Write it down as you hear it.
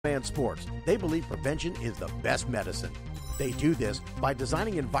Man Sports, they believe prevention is the best medicine. They do this by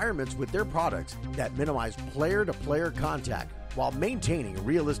designing environments with their products that minimize player-to-player contact while maintaining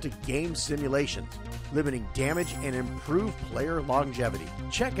realistic game simulations, limiting damage and improve player longevity.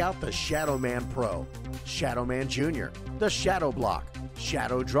 Check out the Shadow Man Pro, Shadow Man Jr., the Shadow Block,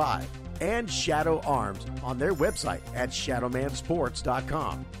 Shadow Drive, and Shadow Arms on their website at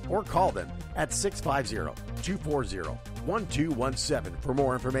shadowmansports.com or call them at 650-240-1217 for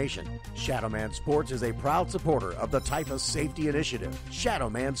more information. Shadow Man Sports is a proud supporter of the Typhus Safety Initiative. Shadow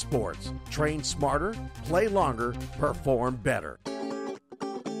Man Sports. Train smarter, play longer, perform better.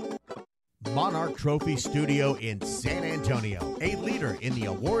 Monarch Trophy Studio in San Antonio, a leader in the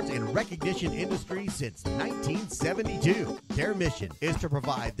awards and recognition industry since 1972. Their mission is to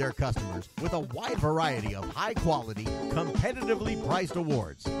provide their customers with a wide variety of high-quality, competitively priced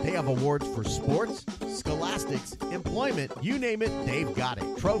awards. They have awards for sports, scholastics, employment, you name it, they've got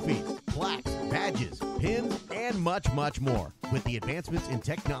it. Trophies, plaques, badges, pins, and much, much more. With the advancements in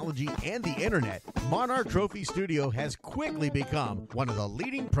technology and the internet, Monarch Trophy Studio has quickly become one of the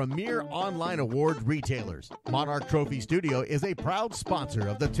leading premier online award retailers. Monarch Trophy Studio is a proud sponsor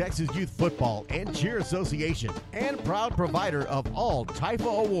of the Texas Youth Football and Cheer Association and proud provider of all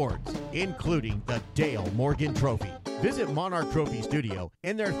TIFA awards, including the Dale Morgan Trophy. Visit Monarch Trophy Studio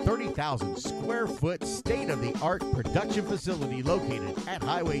in their 30,000 square foot state-of-the-art production facility located at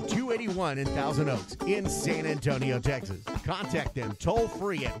Highway 281 in Thousand Oaks in San Antonio, Texas. Contact them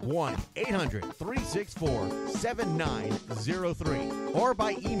toll-free at 1-800-364-7903 or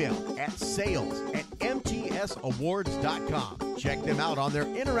by email at sales@mtsawards.com. Check them out on their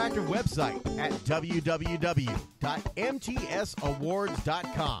interactive website at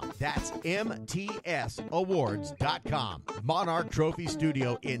www.mtsawards.com. That's mtsawards.com. Monarch Trophy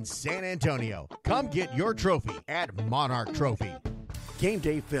Studio in San Antonio. Come get your trophy at Monarch Trophy. Game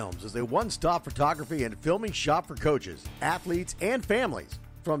Day Films is a one-stop photography and filming shop for coaches, athletes, and families.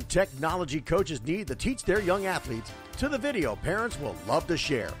 From technology coaches need to teach their young athletes to the video parents will love to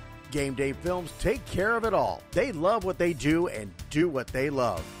share. Game Day Films take care of it all. They love what they do and do what they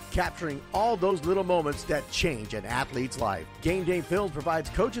love, capturing all those little moments that change an athlete's life. Game Day Films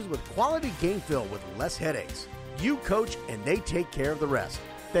provides coaches with quality game film with less headaches. You coach and they take care of the rest.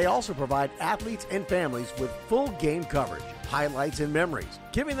 They also provide athletes and families with full game coverage, highlights, and memories,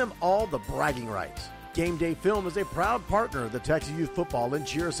 giving them all the bragging rights. Game Day Film is a proud partner of the Texas Youth Football and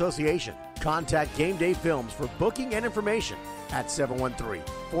Cheer Association. Contact Game Day Films for booking and information at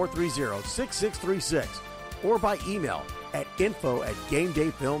 713-430-6636 or by email at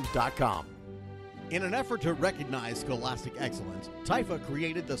info@gamedayfilms.com. In an effort to recognize scholastic excellence, TIFA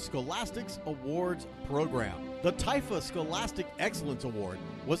created the Scholastics Awards program. The TIFA Scholastic Excellence Award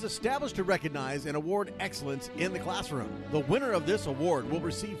was established to recognize and award excellence in the classroom. The winner of this award will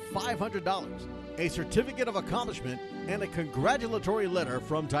receive $500, a certificate of accomplishment, and a congratulatory letter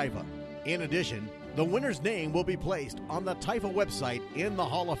from TIFA. In addition, the winner's name will be placed on the TIFA website in the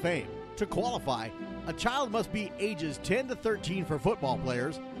Hall of Fame. To qualify, a child must be ages 10 to 13 for football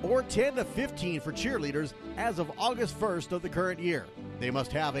players or 10 to 15 for cheerleaders as of August 1st of the current year. They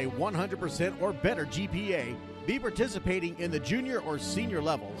must have a 100% or better GPA, be participating in the junior or senior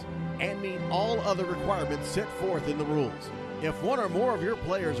levels, and meet all other requirements set forth in the rules. If one or more of your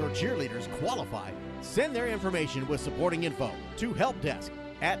players or cheerleaders qualify, send their information with supporting info to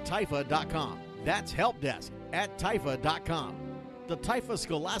helpdesk@tyfa.com. That's helpdesk@tyfa.com. The TIFA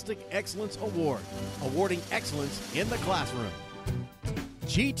Scholastic Excellence Award, awarding excellence in the classroom.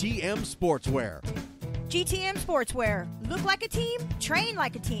 GTM Sportswear. GTM Sportswear. Look like a team, train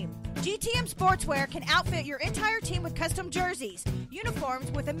like a team. GTM Sportswear can outfit your entire team with custom jerseys,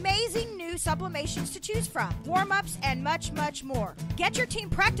 uniforms with amazing new sublimations to choose from, warm-ups, and much, much more. Get your team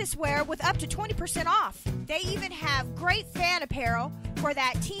practice wear with up to 20% off. They even have great fan apparel for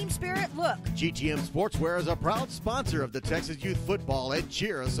that team spirit look. GTM Sportswear is a proud sponsor of the Texas Youth Football and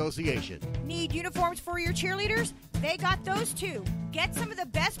Cheer Association. Need uniforms for your cheerleaders? They got those too. Get some of the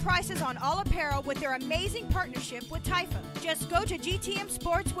best prices on all apparel with their amazing partnership with TIFA. Just go to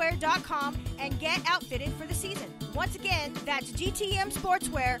gtmsportswear.com and get outfitted for the season. Once again, that's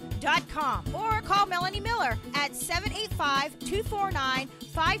gtmsportswear.com. Or call Melanie Miller at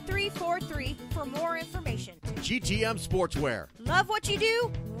 785-249-5343 for more information. GTM Sportswear. Love what you do,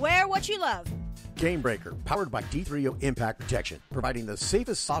 wear what you love. Game Breaker, powered by D3O Impact Protection, providing the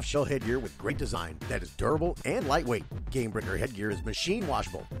safest soft shell headgear with great design that is durable and lightweight. Game Breaker headgear is machine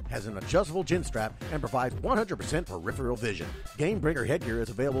washable, has an adjustable chin strap and provides 100% peripheral vision. Game Breaker headgear is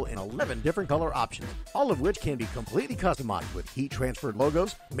available in 11 different color options, all of which can be completely customized with heat-transferred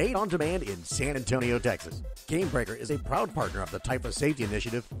logos made on demand in San Antonio, Texas. Game Breaker is a proud partner of the Typha Safety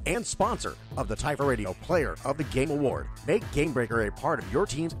Initiative and sponsor of the Typha Radio Player of the Game Award. Make Game Breaker a part of your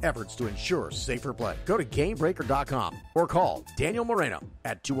team's efforts to ensure safer play. Go to GameBreaker.com or call Daniel Moreno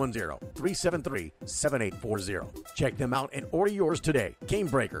at 210-373-7840. Check them out and order yours today. Game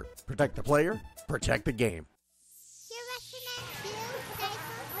Breaker. Protect the player, protect the game.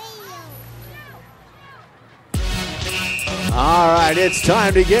 All right, it's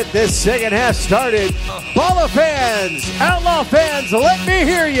time to get this second half started. Balla fans, Outlaw fans, let me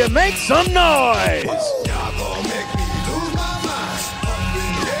hear you make some noise. Y'all gon' make me lose my mind. Up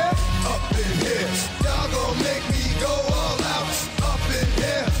in here, up in here. Y'all gon' make me go all out. Up in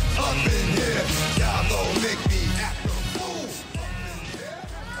here, up in here. Y'all gon' make me act a fool.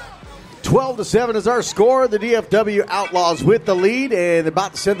 12-7 is our score. The DFW Outlaws with the lead and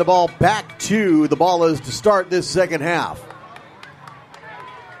about to send the ball back to the Ballas to start this second half.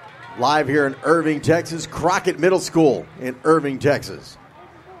 Live here in Irving, Texas, Crockett Middle School in Irving, Texas.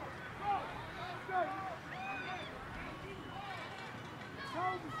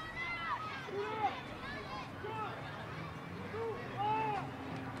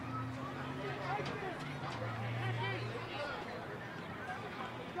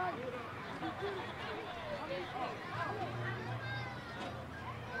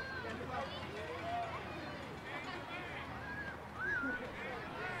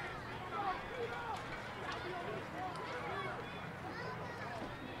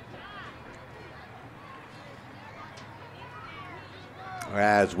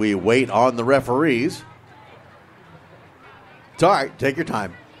 As we wait on the referees. It's all right. Take your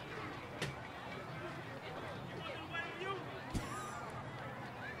time.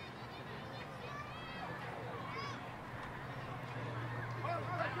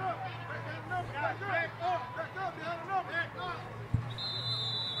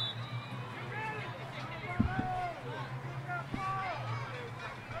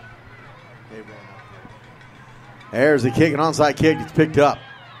 There's the kick, an onside kick. It's picked up.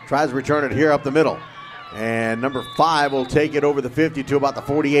 Tries to return it here up the middle. And number 5 will take it over the 50 to about the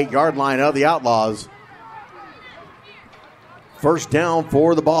 48-yard line of the Outlaws. First down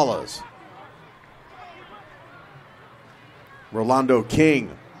for the Ballas. Rolando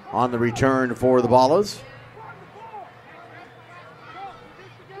King on the return for the Ballas.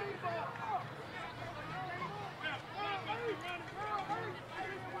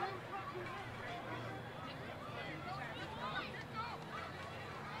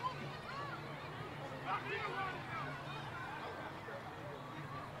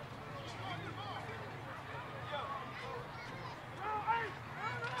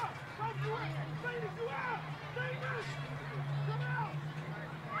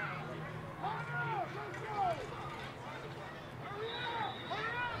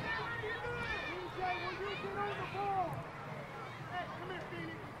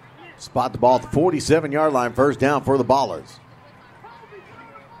 Spot the ball at the 47-yard line. First down for the Ballas.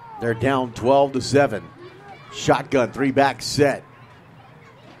 They're down 12-7. Shotgun, 3-back set.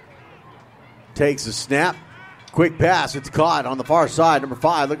 Takes a snap. Quick pass. It's caught on the far side. Number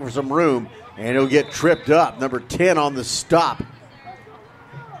 5 looking for some room. And he'll get tripped up. Number 10 on the stop.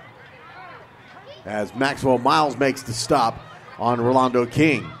 As Maxwell Miles makes the stop on Rolando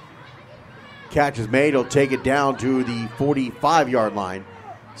King. Catch is made. He'll take it down to the 45-yard line.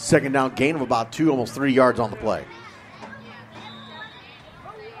 Second down gain of about 2, almost 3 yards on the play.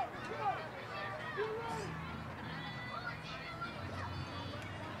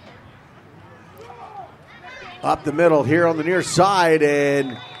 Up the middle here on the near side,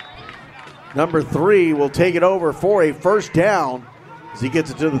 and number 3 will take it over for a first down as he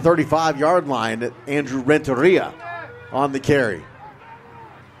gets it to the 35-yard line. Andrew Renteria on the carry.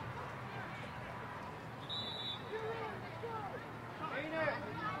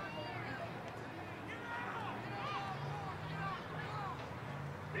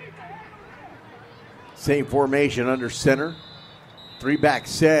 Same formation under center. 3-back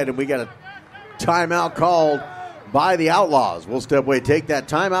set, and we got a timeout called by the Outlaws. We'll step away, take that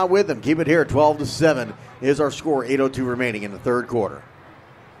timeout with them. Keep it here. 12-7 is our score. 8:02 remaining in the third quarter.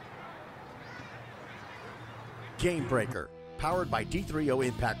 Game Breaker. powered by D3O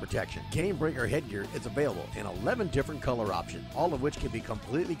impact protection. Game Breaker headgear is available in 11 different color options, all of which can be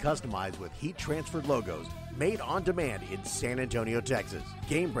completely customized with heat-transferred logos made on demand in San Antonio, Texas.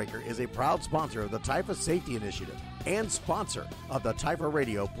 Game Breaker is a proud sponsor of the Typha Safety Initiative and sponsor of the Typha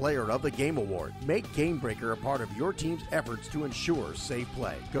Radio Player of the Game Award. Make Game Breaker a part of your team's efforts to ensure safe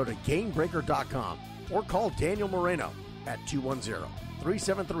play. Go to GameBreaker.com or call Daniel Moreno at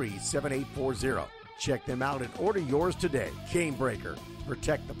 210-373-7840. Check them out and order yours today. Game Breaker.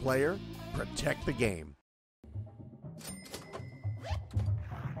 Protect the player, protect the game.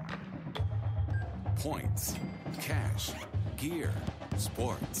 Points, cash, gear,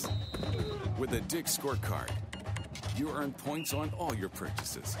 sports. With a Dick's scorecard, you earn points on all your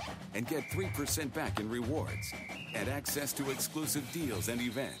purchases and get 3% back in rewards and access to exclusive deals and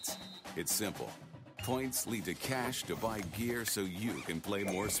events. It's simple. Points lead to cash to buy gear so you can play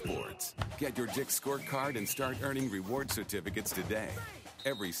more sports. Get your Dick's scorecard and start earning reward certificates today.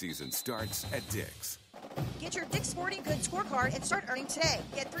 Every season starts at Dick's. Get your Dick's Sporting Goods scorecard and start earning today.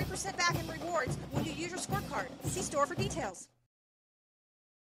 Get 3% back in rewards when you use your scorecard. See store for details.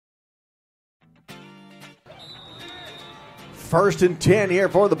 First and 10 here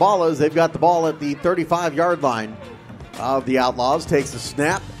for the Ballas. They've got the ball at the 35-yard line of the Outlaws. Takes the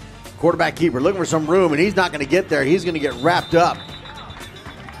snap. Quarterback keeper looking for some room, and he's not going to get there. He's going to get wrapped up.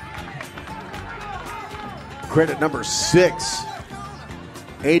 Credit number 6.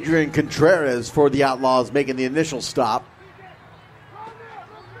 Adrian Contreras for the Outlaws making the initial stop.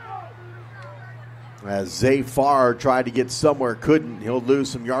 As Zay Farr tried to get somewhere, couldn't. He'll lose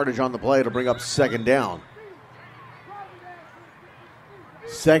some yardage on the play to bring up second down.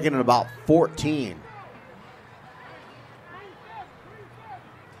 Second and about 14.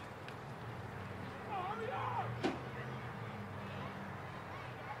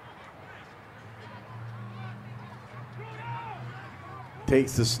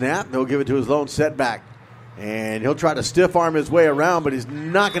 Takes the snap. He'll give it to his lone setback. And he'll try to stiff arm his way around, but he's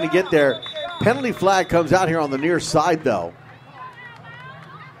not going to get there. Penalty flag comes out here on the near side, though.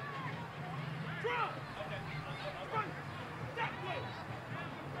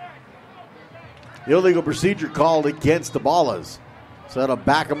 Illegal procedure called against the Ballas. So that'll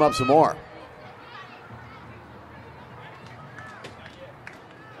back them up some more.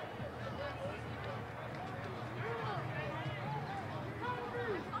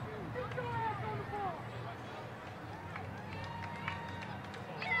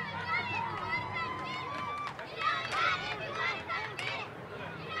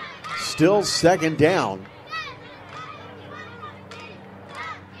 Still second down.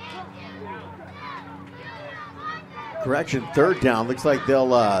 Correction, third down. Looks like they'll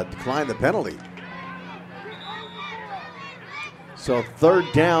decline the penalty. So third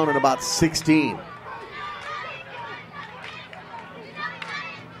down and about 16.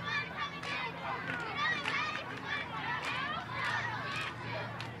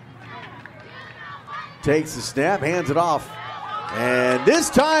 Takes the snap, hands it off. And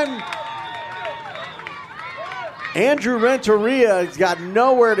this time, Andrew Renteria has got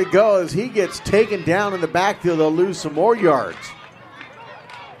nowhere to go as he gets taken down in the backfield. They'll lose some more yards.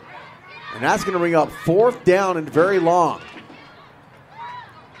 And that's going to bring up fourth down and very long.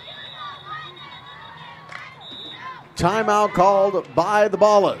 Timeout called by the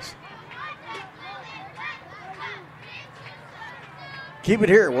Ballas. Keep it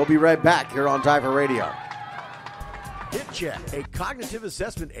here. We'll be right back here on Typha Radio. HitCheck, a cognitive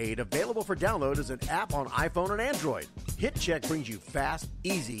assessment aid available for download as an app on iPhone and Android. HitCheck brings you fast,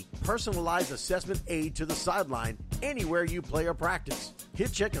 easy, personalized assessment aid to the sideline anywhere you play or practice.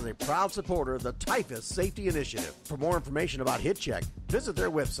 HitCheck is a proud supporter of the Typha Safety Initiative. For more information about HitCheck, visit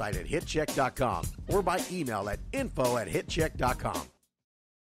their website at hitcheck.com or by email at info@hitcheck.com.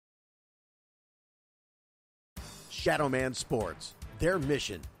 Shadowman Sports, their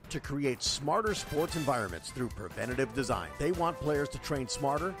mission to create smarter sports environments through preventative design. They want players to train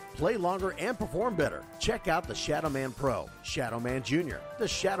smarter, play longer, and perform better. Check out the Shadowman Pro, Shadowman Junior, the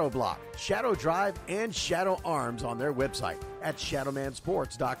Shadow Block, Shadow Drive, and Shadow Arms on their website at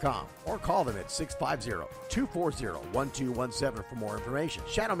shadowmansports.com or call them at 650-240-1217 for more information.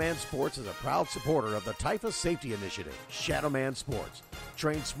 Shadowman Sports is a proud supporter of the Typha Safety Initiative. Shadowman Sports.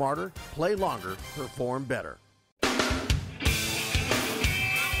 Train smarter, play longer, perform better.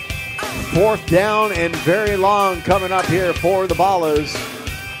 Fourth down and very long coming up here for the Ballas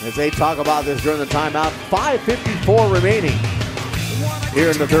as they talk about this during the timeout. 5:54 remaining here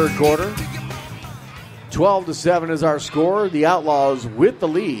in the third quarter. 12-7 is our score. The Outlaws with the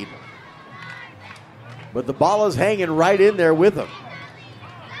lead, but the Ballas hanging right in there with them.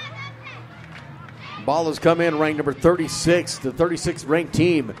 Ballas come in ranked number 36, the 36th ranked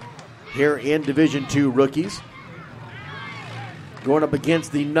team here in Division II rookies. Going up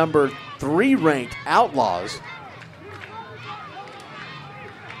against the number 3 ranked Outlaws.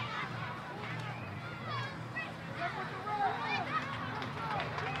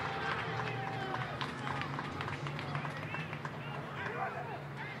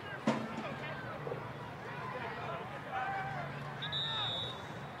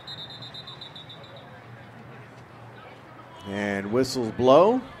 And whistles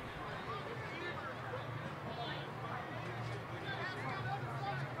blow.